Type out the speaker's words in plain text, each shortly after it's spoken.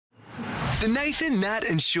The Nathan, Nat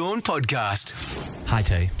and Shaun podcast. Hi,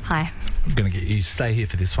 T. Hi. I'm going to get you to stay here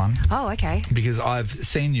for this one Oh, okay. because I've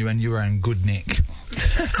seen you and you are in good nick.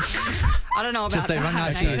 I don't know about Just that. there,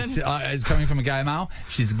 no, she is. It's coming from a gay male.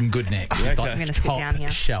 She's in good nick. She's I'm gonna sit top down here.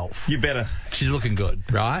 shelf. You better. She's looking good,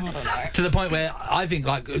 right? I don't know. To the point where I think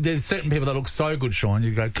like there's certain people that look so good, Shaun.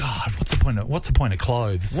 You go, God, what's the point of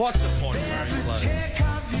clothes? What's the point of wearing clothes?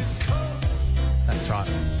 That's right.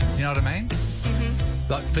 You know what I mean?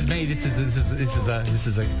 Like for me, this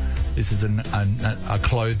is a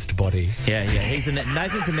clothed body. Yeah.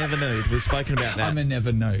 Nathan's a never nude. We've spoken about that. I'm a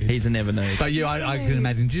never nude. He's a never nude. But you, I can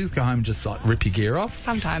imagine. Do you just go home and just like rip your gear off?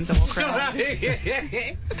 Sometimes I walk around.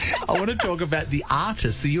 I want to talk about the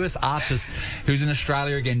artist, the US artist who's in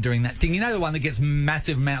Australia again doing that thing. You know, the one that gets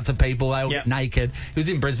massive amounts of people, they all get naked. He was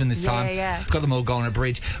in Brisbane this time. Yeah. Got them all going on a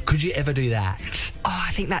bridge. Could you ever do that? Oh,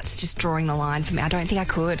 I think that's just drawing the line for me. I don't think I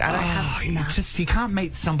could. I don't have... Nah. You can't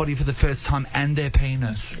meet somebody for the first time and their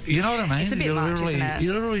penis. You know what I mean? It's a bit much, isn't it?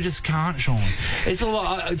 You literally just can't, Shaun. It's a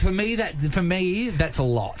lot. For me, that's a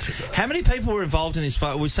lot. How many people were involved in this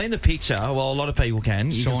photo? We've seen the picture. Well, a lot of people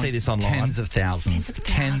can. You Shaun, can see this online. Tens of thousands. Of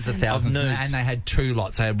nudes. And they had two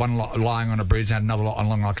lots. They had one lot lying on a bridge and another lot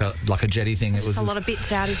along like a jetty thing. It's just a lot of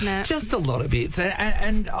bits out, isn't it? Just a lot of bits.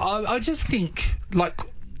 And I just think, like,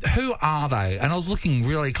 who are they? And I was looking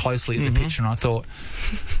really closely at the picture and I thought,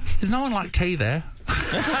 there's no one like T there.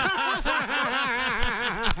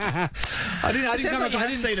 I didn't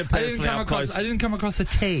come across a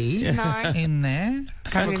T in there.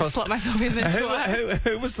 I'm going to slot myself in there too.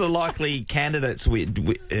 Who was the likely candidates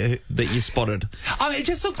that you spotted? I mean, it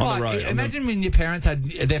just looked on the like, road, imagine when your parents had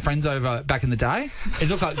their friends over back in the day. It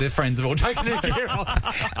looked like their friends have all taken their gear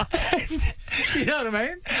off. You know what I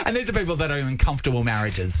mean? And these are people that are in comfortable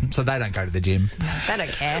marriages, so they don't go to the gym. They don't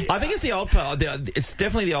care. I think it's the old part. It's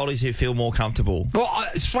definitely the oldies who feel more comfortable. Well,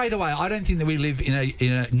 straight away, I don't think that we live in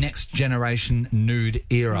a next generation nude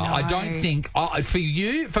era. No. I don't think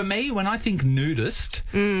for me, when I think nudist,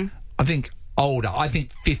 I think older. I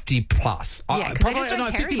think 50 plus. Yeah, because they just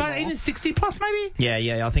don't care 50 plus, anymore. even 60 plus, maybe.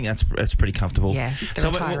 Yeah. I think that's pretty comfortable. Yeah,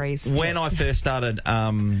 the retirees. When I first started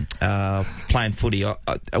playing footy,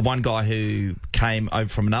 one guy who came over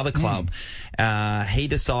from another club, he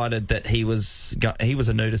decided that he was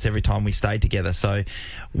a nudist every time we stayed together. So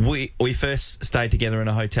we first stayed together in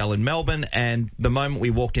a hotel in Melbourne, and the moment we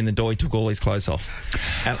walked in the door, he took all his clothes off.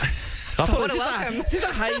 And I thought, is this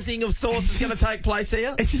a hazing of sorts that's going to take place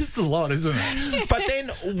here? It's just a lot, isn't it? But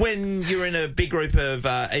then when you're in a big group of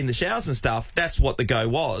in the showers and stuff, that's what the go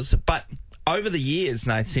was. But over the years,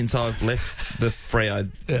 Nate, since I've left the Freo,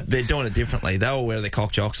 they're doing it differently. They all wear their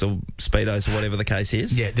cock jocks or Speedos or whatever the case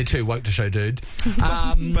is. Yeah, they're too woke to show dude.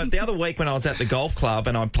 But the other week when I was at the golf club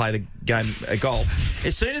and I played a game of golf,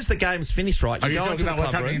 as soon as the game's finished, right, you go into the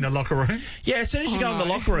club room. In the locker room? Yeah, as soon as you go in the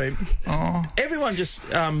locker room, everyone just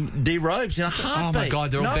derobes in a heartbeat. Oh my God,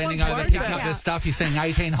 they're all bending over, picking up their stuff. You're seeing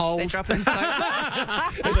 18 holes. They're dropping soap.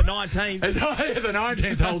 Or the 19th. The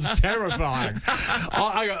 19th hole's terrifying.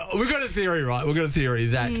 We've got a theory, right? We've got a theory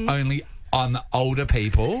that only older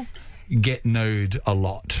people get nude a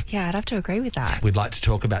lot. Yeah, I'd have to agree with that. We'd like to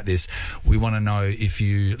talk about this. We want to know if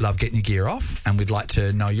you love getting your gear off, and we'd like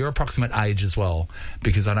to know your approximate age as well,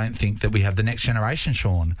 because I don't think that we have the next generation,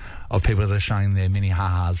 Shaun, of people that are showing their mini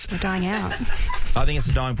ha-has. We're dying out. I think it's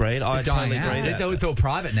a dying breed. I totally agree with that. It's all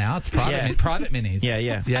private now. It's private, private minis.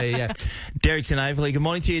 Yeah. Derek's in Averley. Good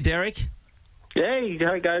morning to you, Derek. Hey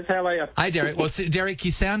guys, how are you? Hey, Derek. Well, Derek,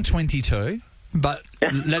 you sound 22. But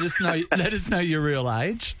let us know your real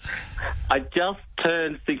age. I just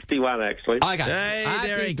turned 61, actually. Okay. Hey, Happy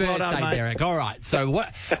Derek. birthday, Well done, mate. Derek. All right. So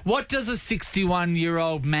what does a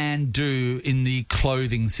 61-year-old man do in the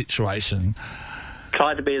clothing situation?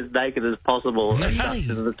 Try to be as naked as possible at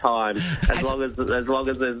the time, as long as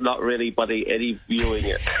there's not really any viewing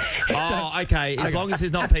it. Oh, okay. As long as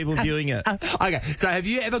there's not people viewing it. Okay. So have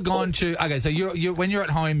you ever gone to? Okay. So you when you're at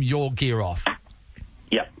home, your gear off.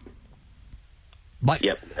 Yep.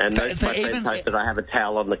 Yep. And most of my friends hope that I have a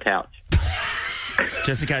towel on the couch.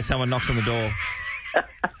 Just in case someone knocks on the door.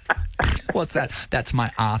 What's that? That's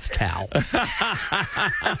my arse towel.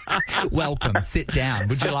 Welcome. Sit down.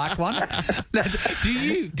 Would you like one? Do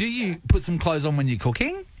you put some clothes on when you're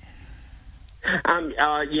cooking?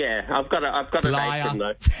 Yeah, I've got an apron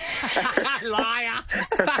though. Liar.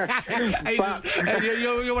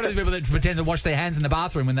 You're one of the people that pretend to wash their hands in the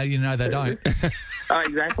bathroom when they don't. Oh,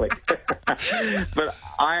 exactly. But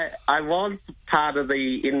I was part of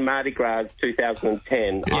in Mardi Gras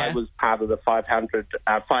 2010. Yeah. I was part of the 5,000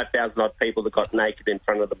 odd people that got naked in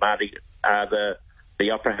front of the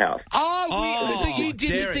Opera House. So you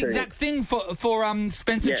did Derek. this exact thing for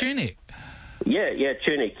Spencer Yeah. Tunick.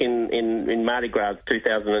 Tunic in Mardi Gras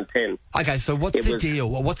 2010. Okay, so what's the deal?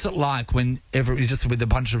 What's it like when you're just with a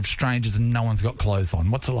bunch of strangers and no one's got clothes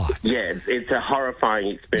on? What's it like? Yeah, it's a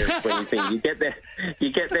horrifying experience when you think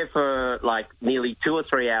you get there for like nearly 2 or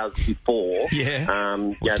 3 hours before.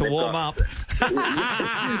 To warm up.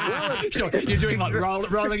 Sure, you're doing like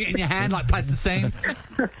rolling it in your hand like plasticine.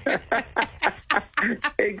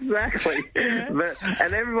 Exactly.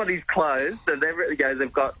 And everybody's closed, and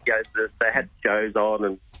they've got they had shows on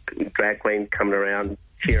and drag queens coming around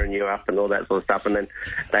cheering you up and all that sort of stuff. And then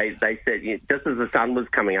they said, just as the sun was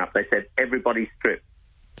coming up, they said, everybody stripped.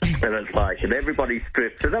 And it's like, and everybody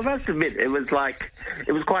stripped. And I must admit, it was quite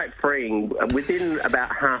freeing. Within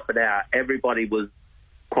about half an hour, everybody was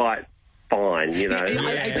quite fine, you know.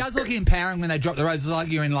 It does look empowering when they drop the roses. It's like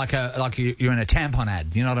you're in you're in a tampon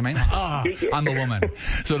ad. You know what I mean? Oh, I'm the woman,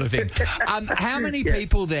 sort of thing. How many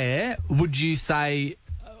people there would you say?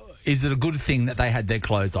 Is it a good thing that they had their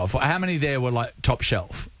clothes off? How many there were like top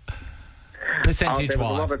shelf? Percentage-wise, there was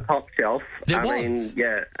a lot of top shelf. There mean,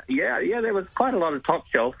 there was quite a lot of top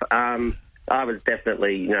shelf. I was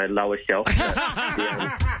definitely, lower shelf.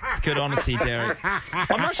 It's good honesty, Derek.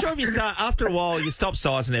 I'm not sure if you start after a while you stop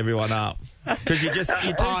sizing everyone up because you're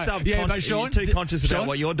too conscious about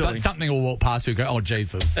what you're doing. But something will walk past you and go, "Oh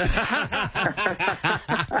Jesus!" That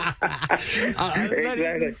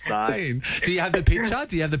is insane. Do you have the picture?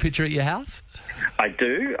 Do you have the picture at your house? I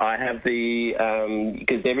do. I have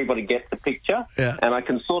because everybody gets the picture, and I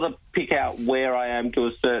can sort of pick out where I am to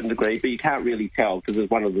a certain degree, but you can't really tell because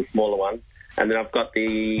it's one of the smaller ones. And then I've got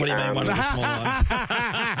the... What do you mean, one of the small ones?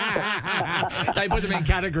 They put them in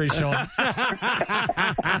categories, Sean.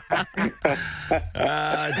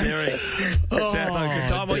 Derek. Sounds like a good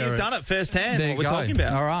time. Well, you've done it firsthand, there what we're talking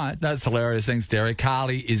about. All right. That's hilarious. Thanks, Derek.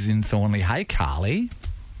 Carly is in Thornley. Hey, Carly.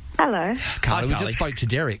 Hello. Carly, we just spoke to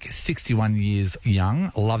Derek, 61 years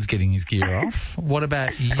young, loves getting his gear off. What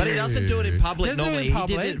about you? But he doesn't do it in public normally. He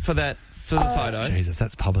did it for the photo. Jesus,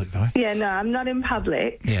 that's public, though. Yeah, no, I'm not in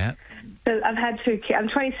public. Yeah. So I've had 2 kids. I'm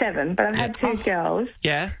 27, but I've had 2 girls.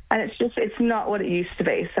 Yeah. And it's not what it used to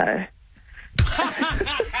be, so...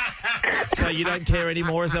 So you don't care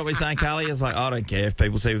anymore, is that what you're saying, Carly? It's like, I don't care if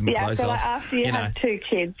people see my clothes so off. like after you have 2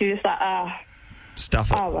 kids, you're just like,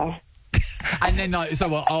 stuff it. Oh, well. And then, just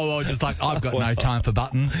like, I've got no time for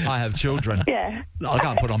buttons. I have children. Yeah. I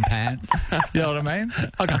can't put on pants. You know what I mean?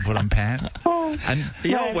 I can't put on pants. And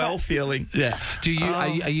the old well feeling. Yeah. Do you? Are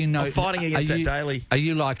you? I'm fighting against that daily. Are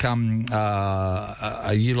you like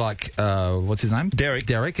what's his name?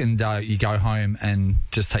 Derek, and you go home and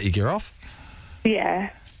just take your gear off? Yeah.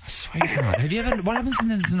 Sweetheart, have you ever? What happens when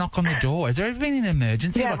there's a knock on the door? Has there ever been an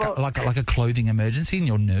emergency, like a clothing emergency, and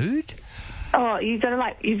you're nude? Oh, you've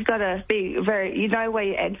got to be very. You know where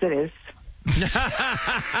your exit is.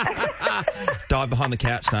 Dive behind the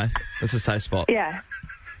couch, no. That's a safe spot. Yeah.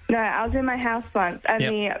 No, I was in my house once, and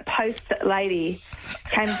the post lady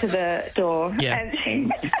came to the door,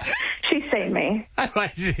 and she's seen me.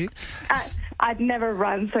 I'd never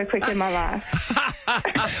run so quick in my life.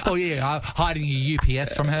 Oh, yeah, hiding your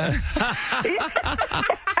UPS from her?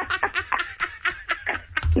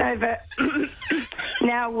 No, but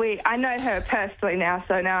now I know her personally now,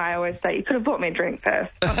 so now I always say, you could have bought me a drink first.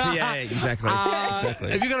 Yeah, exactly.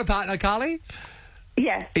 Have you got a partner, Carly?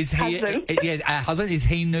 Yes. Is he husband. Husband? Is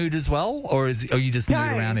he nude as well, or are you just nude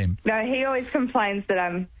around him? No, he always complains that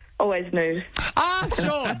I'm always nude.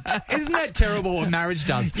 Sean, isn't that terrible what marriage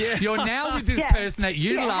does? Yeah. You're now with this person that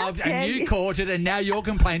you loved and you courted, and now your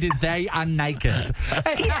complaint is they are naked.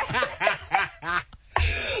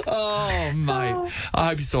 Oh, mate. I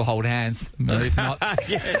hope you still hold hands. But if not,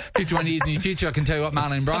 51 years in the future, I can tell you what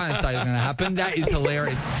Marlene and Brian say is going to happen. That is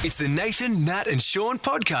hilarious. It's the Nathan, Nat and Shaun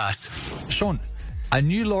podcast. Sean, a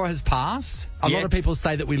new law has passed. A lot of people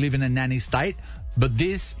say that we live in a nanny state, but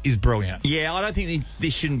this is brilliant. Yeah, I don't think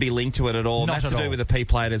this shouldn't be linked to it at all. Not That's at to do all. with the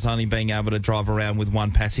P-platers only being able to drive around with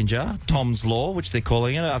one passenger. Tom's Law, which they're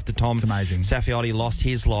calling it, after Tom Safiotti lost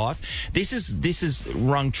his life. This is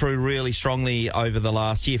rung true really strongly over the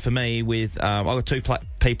last year for me with I've got 2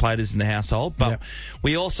 P-platers in the household, but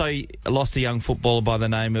we also lost a young footballer by the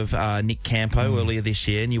name of Nick Campo earlier this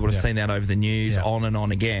year, and you would have seen that over the news on and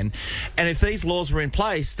on again. And if these laws were in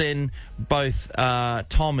place, then both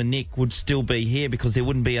Tom and Nick would still be here because there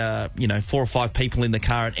wouldn't be 4 or 5 people in the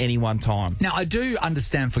car at any one time. Now, I do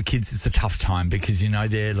understand for kids it's a tough time because,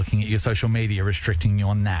 they're looking at your social media, restricting you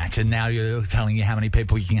on that, and now you're telling you how many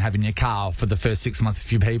people you can have in your car for the first 6 months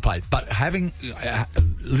of your P-plates. But having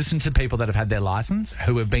listened to people that have had their licence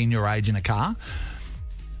who have been your age in a car,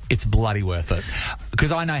 it's bloody worth it.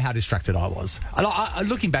 Because I know how distracted I was.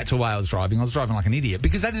 Looking back to the way I was driving like an idiot,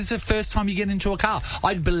 because that is the first time you get into a car.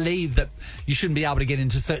 I believe that you shouldn't be able to get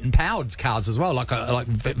into certain powered cars as well, like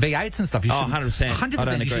V8s and stuff. You 100%. 100%. I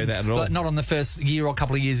don't agree with that at all. But not on the first year or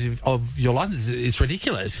couple of years of your license. It's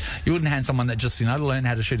ridiculous. You wouldn't hand someone that just, learn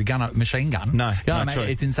how to shoot a machine gun. No, not true.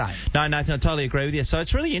 It's insane. No, Nathan, I totally agree with you. So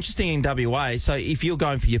it's really interesting in WA. So if you're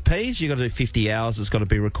going for your Ps, you've got to do 50 hours. It's got to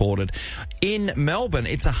be recorded. In Melbourne,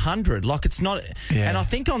 it's 100. Like, it's not... Yeah. And I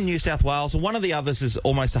think on New South Wales, one of the others is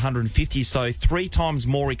almost 150, so 3 times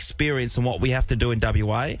more experience than what we have to do in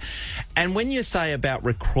WA. And when you say about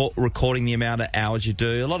recording the amount of hours you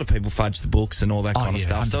do, a lot of people fudge the books and all that kind of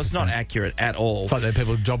stuff. 100%. So it's not accurate at all. It's like they're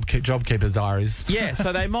people job keepers' diaries. Yeah,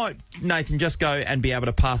 so they might, Nathan, just go and be able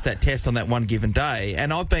to pass that test on that one given day.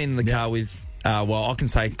 And I've been in the car with... I can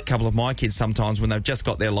say a couple of my kids sometimes when they've just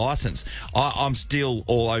got their licence, I'm still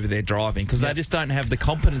all over their driving because they just don't have the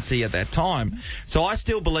competency at that time. So I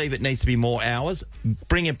still believe it needs to be more hours.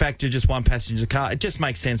 Bring it back to just one passenger car. It just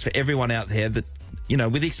makes sense for everyone out there that,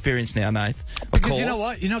 with experience now, Nath. Because you know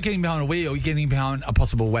what? You're not getting behind a wheel, you're getting behind a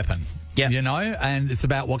possible weapon. Yeah. And it's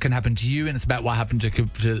about what can happen to you, and it's about what happened to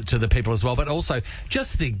the people as well. But also,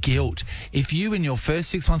 just the guilt. If you, in your first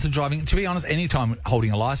 6 months of driving, to be honest, any time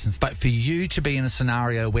holding a licence, but for you to be in a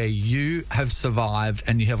scenario where you have survived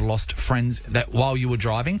and you have lost friends that while you were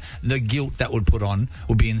driving, the guilt that would put on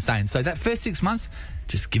would be insane. So that first 6 months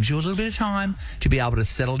just gives you a little bit of time to be able to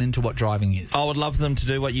settle into what driving is. I would love them to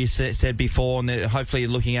do what you said before, and hopefully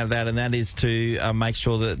you're looking at that, and that is to make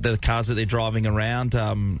sure that the cars that they're driving around,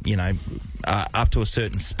 up to a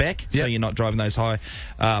certain spec, so you're not driving those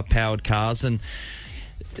high-powered cars. And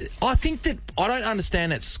I think that I don't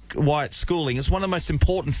understand why it's schooling. It's one of the most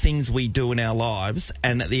important things we do in our lives,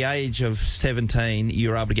 and at the age of 17,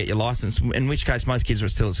 you're able to get your licence, in which case most kids are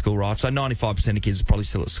still at school, right? So 95% of kids are probably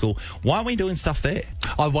still at school. Why aren't we doing stuff there?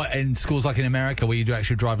 In schools like in America where you do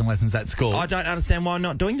actually driving lessons at school? I don't understand why we're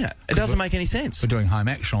not doing that. It doesn't make any sense. We're doing home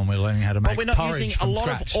ec, Sean. We're learning how to make porridge from scratch. But we're not using a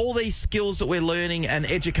lot of all these skills that we're learning and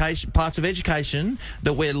parts of education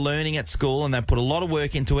that we're learning at school, and they put a lot of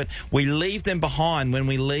work into it. We leave them behind when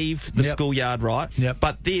we leave the schoolyard, right? Yep.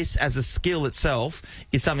 But this, as a skill itself,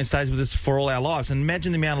 is something that stays with us for all our lives. And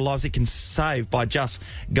imagine the amount of lives it can save by just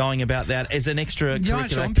going about that as an extracurricular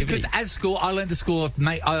activity. Because at school, I learned the skill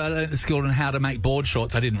on how to make board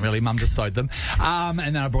shorts. I didn't really. Mum just sewed them, and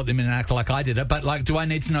then I brought them in and acted like I did it. But do I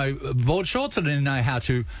need to know board shorts, or do I need to know how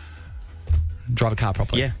to drive a car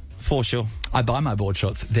properly? Yeah, for sure. I buy my board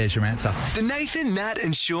shorts. There's your answer. The Nathan, Nat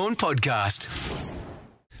and Shaun podcast.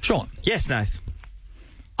 Sean. Yes, Nath.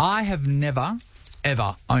 I have never,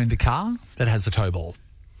 ever owned a car that has a tow ball.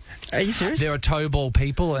 Are you serious? There are tow ball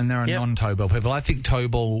people and there are non-tow ball people. I think tow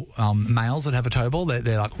ball males that have a tow ball,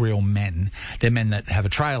 they're like real men. They're men that have a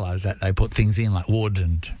trailer that they put things in, like wood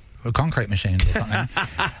and concrete machines or something,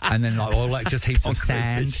 and then just heaps of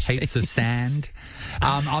sand.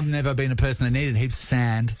 I've never been a person that needed heaps of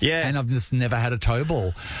sand, and I've just never had a tow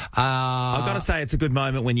ball. I've got to say, it's a good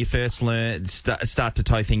moment when you first start to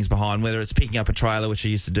tow things behind, whether it's picking up a trailer, which I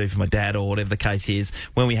used to do for my dad, or whatever the case is.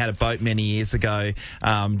 When we had a boat many years ago,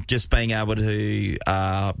 just being able to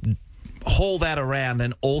haul that around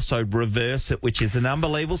and also reverse it, which is an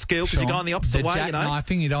unbelievable skill because you're going the opposite way,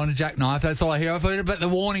 jackknifing, you don't want to jackknife. That's all I hear. I've heard about the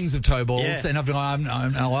warnings of tow balls, and I've been like,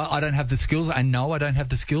 I don't have the skills. I know I don't have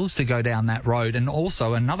the skills to go down that road. And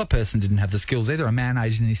also, another person didn't have the skills either, a man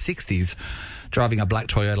aged in his 60s. Driving a black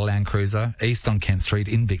Toyota Land Cruiser east on Kent Street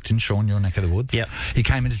in Bicton, Sean, your neck of the woods. Yep. He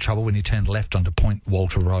came into trouble when he turned left onto Point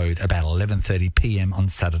Walter Road about 11:30 p.m. on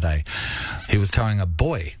Saturday. He was towing a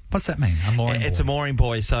buoy. What's that mean? A mooring buoy? It's a mooring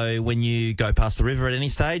buoy. So when you go past the river at any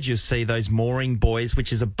stage, you'll see those mooring buoys,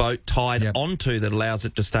 which is a boat tied onto that allows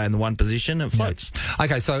it to stay in the one position and floats.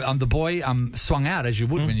 Yep. Okay, so the buoy swung out, as you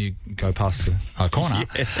would when you go past the corner.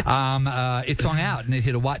 It swung out and it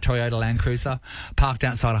hit a white Toyota Land Cruiser parked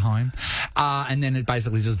outside of home. And then it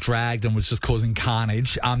basically just dragged and was just causing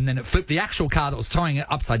carnage. Then it flipped the actual car that was towing it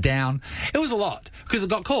upside down. It was a lot because it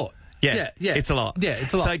got caught. Yeah, it's a lot. Yeah,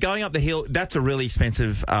 it's a lot. So going up the hill, that's a really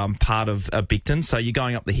expensive part of Bicton. So you're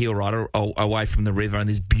going up the hill, right, away from the river, and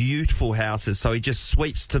there's beautiful houses. So he just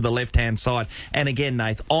sweeps to the left-hand side. And again,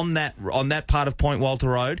 Nath, on that part of Point Walter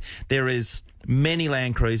Road, there is many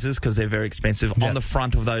Land Cruisers, because they're very expensive, on the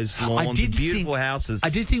front of those lawns, beautiful houses. I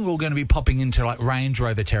did think we were going to be popping into like Range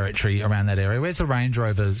Rover territory around that area. Where's the Range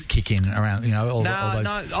Rovers kick in around? All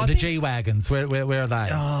those G-Wagons. Where are they?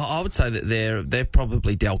 I would say that they're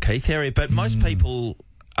probably Dalkeith area, but most people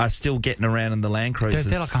are still getting around in the Land Cruisers.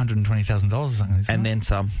 They're like $120,000 or something. Isn't and it? then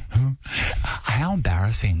some. How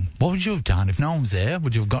embarrassing. What would you have done if no one was there?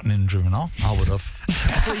 Would you have gotten in and driven off? I would have.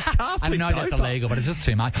 His car I know that's illegal, but it's just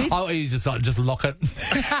too much. Oh, you just lock it.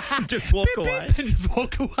 Just walk away. And just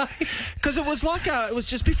walk away. Because it was like, it was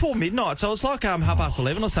just before midnight, so it was like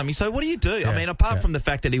 11:30 or something. So what do you do? I mean, apart from the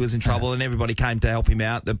fact that he was in trouble and everybody came to help him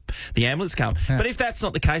out, the ambulance came. Yeah. But if that's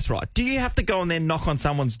not the case, right, do you have to go and then knock on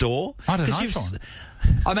someone's door? I don't know, Sean.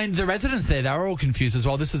 I mean, the residents there, they were all confused as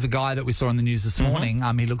well. This is a guy that we saw on the news this morning.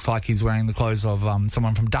 He looks like he's wearing the clothes of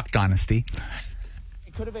someone from Duck Dynasty.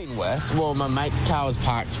 It could have been worse. Well, my mate's car was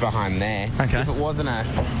parked behind there. Okay. If it wasn't a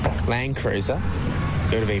Land Cruiser,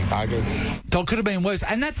 it would have been buggered. So it could have been worse.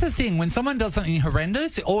 And that's the thing. When someone does something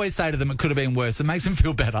horrendous, always say to them it could have been worse. It makes them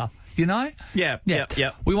feel better, you know? Yeah.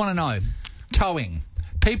 We want to know. Towing.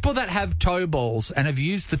 People that have tow balls and have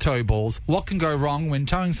used the tow balls, what can go wrong when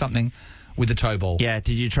towing something with a tow ball? Yeah,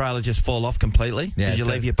 did your trailer just fall off completely? Yeah, did you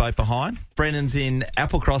leave your boat behind? Brendan's in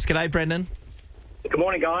Applecross. G'day, Brendan. Good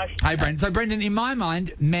morning, guys. Hey, Brendan. So, Brendan, in my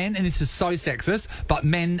mind, men, and this is so sexist, but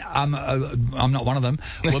men, I'm not one of them,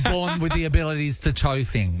 were born with the abilities to tow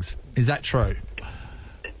things. Is that true?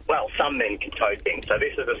 Well, some men can tow things. So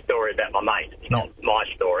this is a story about my mate. It's not my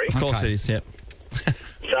story. Of course it is, yep.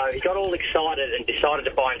 So he got all excited and decided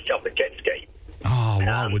to buy himself a jet ski. Oh,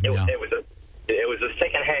 why wouldn't you? It was a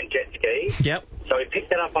second-hand jet ski. Yep. So he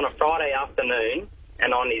picked it up on a Friday afternoon,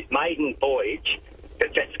 and on his maiden voyage, the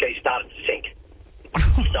jet ski started to sink.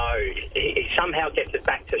 So he somehow gets it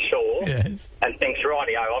back to shore and thinks,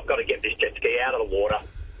 rightio, I've got to get this jet ski out of the water.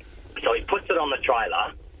 So he puts it on the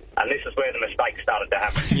trailer, and this is where the mistake started to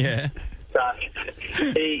happen. Yeah. So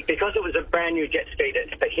because it was a brand new jet ski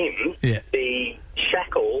that's for him, the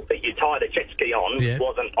shackle that you tie the jet ski on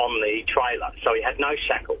wasn't on the trailer, so he had no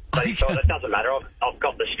shackle. So he thought, it doesn't matter, I've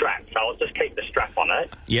got the strap, so I'll just keep the strap on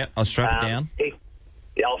it. Yep, I'll strap it down. He's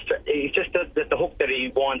just the hook that he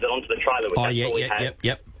winds it onto the trailer with.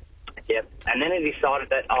 Yep. And then he decided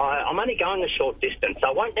that I'm only going a short distance, so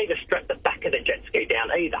I won't need to strap the back of the jet ski down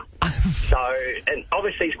either. And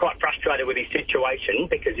obviously he's quite frustrated with his situation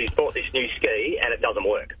because he's bought this new ski and it doesn't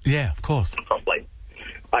work. Yeah, of course. Properly.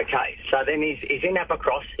 Okay, so then he's in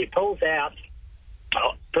Applecross. He pulls the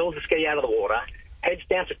ski out of the water, heads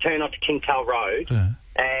down to turn onto Kingtail Road,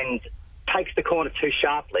 and takes the corner too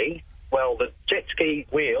sharply. Well, the jet ski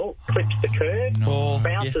wheel clips the curb,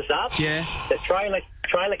 bounces up. Yeah. The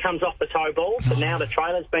trailer comes off the tow ball, so now the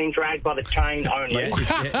trailer's being dragged by the chain only.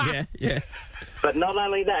 Yeah. But not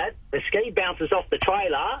only that, the ski bounces off the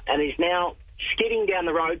trailer and he's now skidding down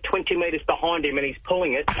the road 20 metres behind him, and he's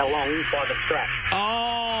pulling it along by the strap.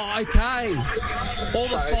 Oh, okay. All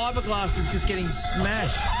the fiberglass is just getting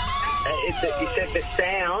smashed. He said the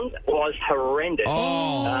sound was horrendous.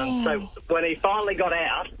 So when he finally got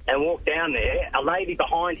out and walked down there, a lady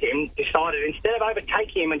behind him decided instead of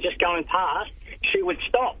overtaking him and just going past, she would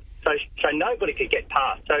stop. So nobody could get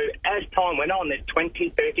past. So as time went on, there's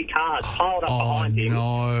 20, 30 cars piled up behind him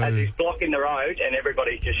as he's blocking the road, and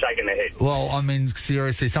everybody's just shaking their head. Well, I mean,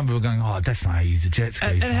 seriously, some people are going, that's not how you use a jet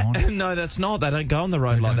ski. No, that's not. They don't go on the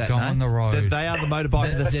road like that. They don't go on the road. They are the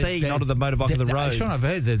motorbike of the sea, not the motorbike of the road. Sean, I've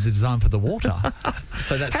heard they're designed for the water.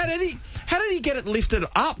 So that's... How did he get it lifted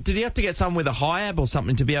up? Did he have to get someone with a high-ab or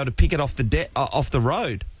something to be able to pick it off the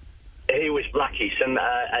road? He was lucky.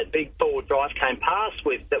 A big four-wheel drive came past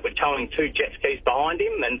that were towing two jet skis behind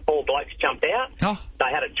him, and four blokes jumped out. They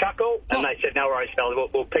had a chuckle, and they said, no worries, fella,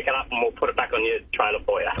 we'll pick it up and we'll put it back on your trailer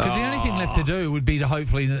for you. Because the only thing left to do would be to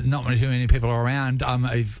hopefully not too many people are around,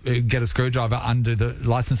 get a screwdriver under the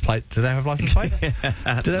license plate. Do they have license plates?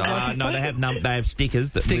 No, they have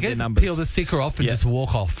stickers with their numbers. Peel the sticker off and just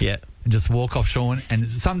walk off. Yeah. Just walk off, Sean,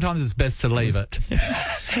 and sometimes it's best to leave it.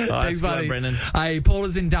 Thanks, buddy. Brendan. Hey,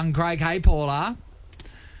 Paula's in Duncraig. Hey, Paula.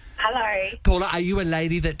 Hello. Paula, are you a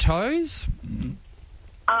lady that tows?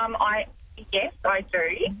 Yes, I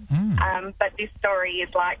do. But this story is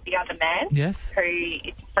like the other man. Yes. Who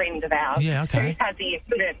is a friend of ours. Yeah, okay. Who had the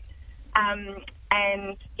incident.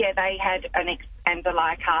 They had an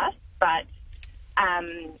ex-Ambulance car, but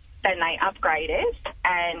then they upgraded,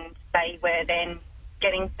 and they were then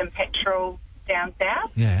getting some petrol down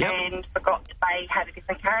south and forgot they had a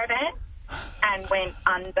different caravan and went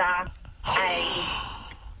under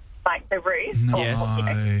the roof.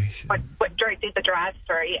 Did the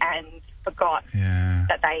drive-through and forgot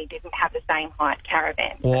that they didn't have the same height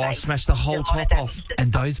caravan. I smashed the whole top off.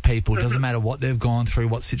 And those people, doesn't matter what they've gone through,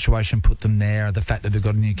 what situation put them there, the fact that they've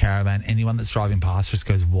got a new caravan, anyone that's driving past just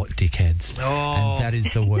goes, what dickheads. And that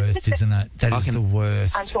is the worst, isn't it? That is the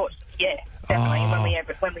worst. Unfortunately, definitely.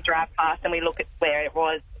 When we drive past and we look at where it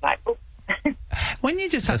was, like, oops. When you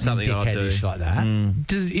just have something dickheadish like that,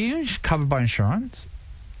 does you covered by insurance?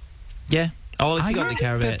 Yeah. Oh, well, if you got the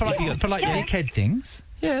caravan... For dickhead things?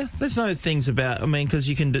 Yeah, there's no things about... I mean, because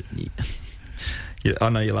you can... Yeah, I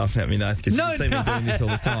know you're laughing at me, Nath, because you see me doing this all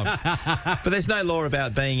the time. But there's no law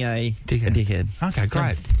about being a dickhead. Okay,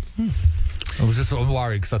 great. I was just sort of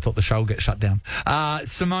worried because I thought the show would get shut down.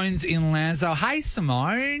 Simone's in Lansdale. Hey,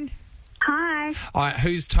 Simone. Hi. All right,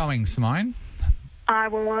 who's towing, Simone? I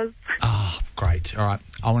was. Oh, great. All right,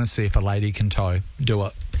 I want to see if a lady can tow. Do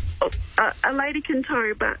it. A lady can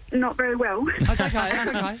tow, but not very well. That's okay,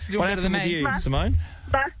 that's okay. What happened with you, Simone?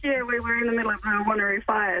 Last year we were in the middle of the Wanneroo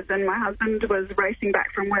fires and my husband was racing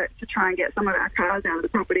back from work to try and get some of our cars out of the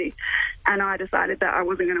property, and I decided that I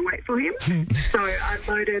wasn't going to wait for him. So I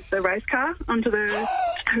loaded the race car onto the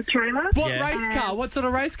trailer. What race car? What sort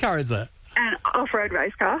of race car is it? An off-road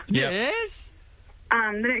race car. Yes.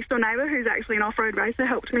 The next door neighbour, who's actually an off-road racer,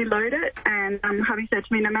 helped me load it, and hubby said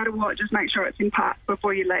to me, no matter what, just make sure it's in park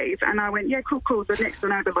before you leave. And I went, yeah, cool. The next door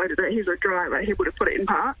neighbour loaded it. He's a driver. He would have put it in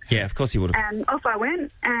park. Yeah, of course he would have. And off I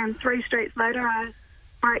went, and 3 streets later, I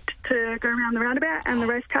braked to go around the roundabout, and the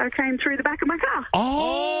race car came through the back of my car.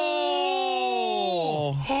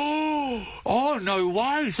 Oh, no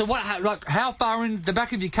way. So what, how far in the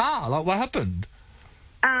back of your car? Like, what happened?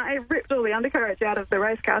 It ripped all the undercarriage out of the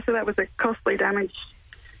race car, so that was a costly damage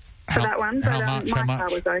for that one. But my car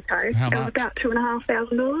was okay. It was about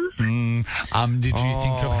 $2,500. Did you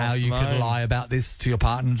think of how you could lie about this to your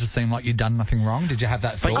partner to seem like you'd done nothing wrong? Did you have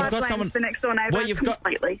that thought? I blamed the next door neighbour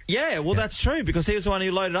completely. That's true, because he was the one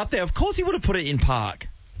who loaded up there. Of course he would have put it in park.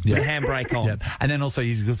 Yeah. The handbrake on. Yep. And then also,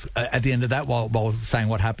 at the end of that, while saying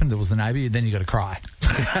what happened, there was the neighbour, then you got to cry.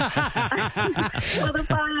 Well, the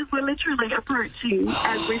fires were literally approaching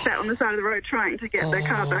as we sat on the side of the road trying to get the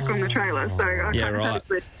car back on the trailer. So I kind of had a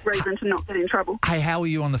good reason to not get in trouble. Hey, how were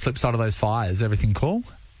you on the flip side of those fires? Everything cool?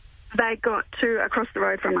 They got to across the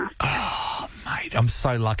road from us. Oh, mate, I'm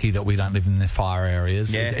so lucky that we don't live in the fire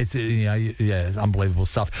areas. Yeah. It's it's unbelievable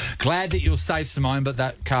stuff. Glad that you're safe, Simone, but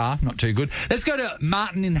that car, not too good. Let's go to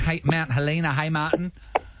Martin in Mount Helena. Hey, Martin.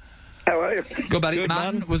 How are you? Good, buddy.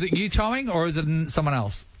 Martin, was it you towing or is it someone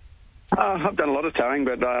else? I've done a lot of towing,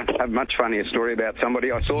 but I have a much funnier story about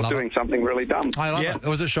somebody I saw doing something really dumb. I love it.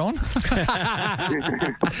 Was it Sean? What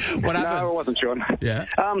happened? No, it wasn't Sean. Yeah.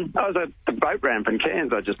 I was at the boat ramp in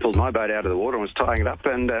Cairns. I just pulled my boat out of the water and was tying it up,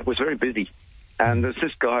 and it was very busy. And there's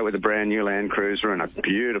this guy with a brand new Land Cruiser and a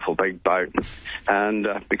beautiful big boat. And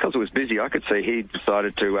because it was busy, I could see he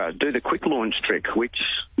decided to do the quick launch trick, which,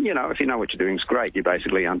 if you know what you're doing, is great. You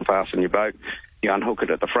basically unfasten your boat, you unhook it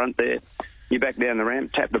at the front there. You back down the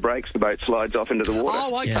ramp, tap the brakes, the boat slides off into the water.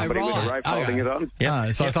 Oh, okay, Somebody with a rope holding it on.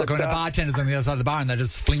 Yeah. So it's like when a bartender's on the other side of the bar and they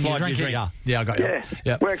just fling your drink at you. Yeah, I got you.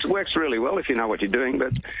 Yeah. Works really well if you know what you're doing.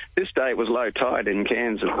 But this day it was low tide in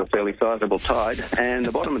Cairns. It was a fairly sizable tide, and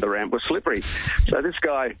the bottom of the ramp was slippery. So this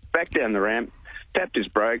guy backed down the ramp, tapped his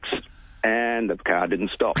brakes, and the car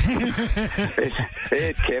didn't stop.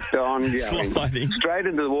 It kept on going. Sliding. Straight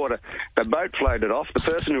into the water. The boat floated off. The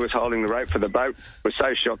person who was holding the rope for the boat was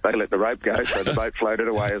so shocked they let the rope go, so the boat floated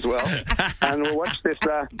away as well. And we watched this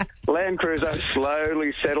Land Cruiser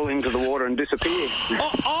slowly settle into the water and disappear.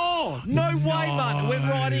 No way, Martin. It went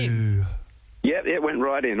right in. Yeah, it went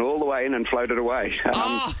right in, all the way in and floated away.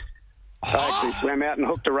 I actually swam out and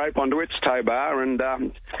hooked a rope onto its tow bar and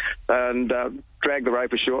dragged the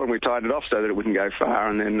rope ashore, and we tied it off so that it wouldn't go far.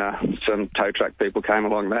 And then some tow truck people came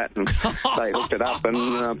along that, and they hooked it up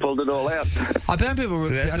and pulled it all out. I don't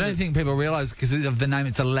think people realise, because of the name,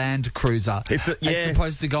 it's a Land Cruiser. It's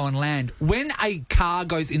supposed to go on land. When a car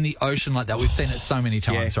goes in the ocean like that, we've seen it so many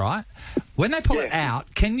times, right? When they pull it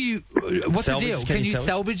out, can you... What's the deal? Can you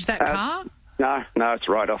salvage that car? No, it's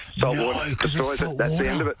right off. Salt water destroys it. That's the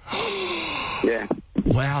end of it. Yeah.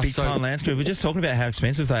 Wow. Big time Land Cruiser. We're just talking about how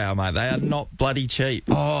expensive they are, mate. They are not bloody cheap.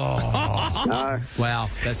 Oh. No. Wow,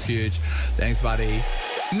 that's huge. Thanks, buddy.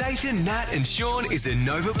 Nathan, Nat and Sean is a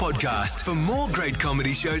Nova podcast. For more great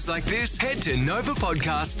comedy shows like this, head to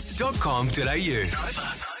novapodcasts.com.au.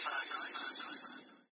 Nova.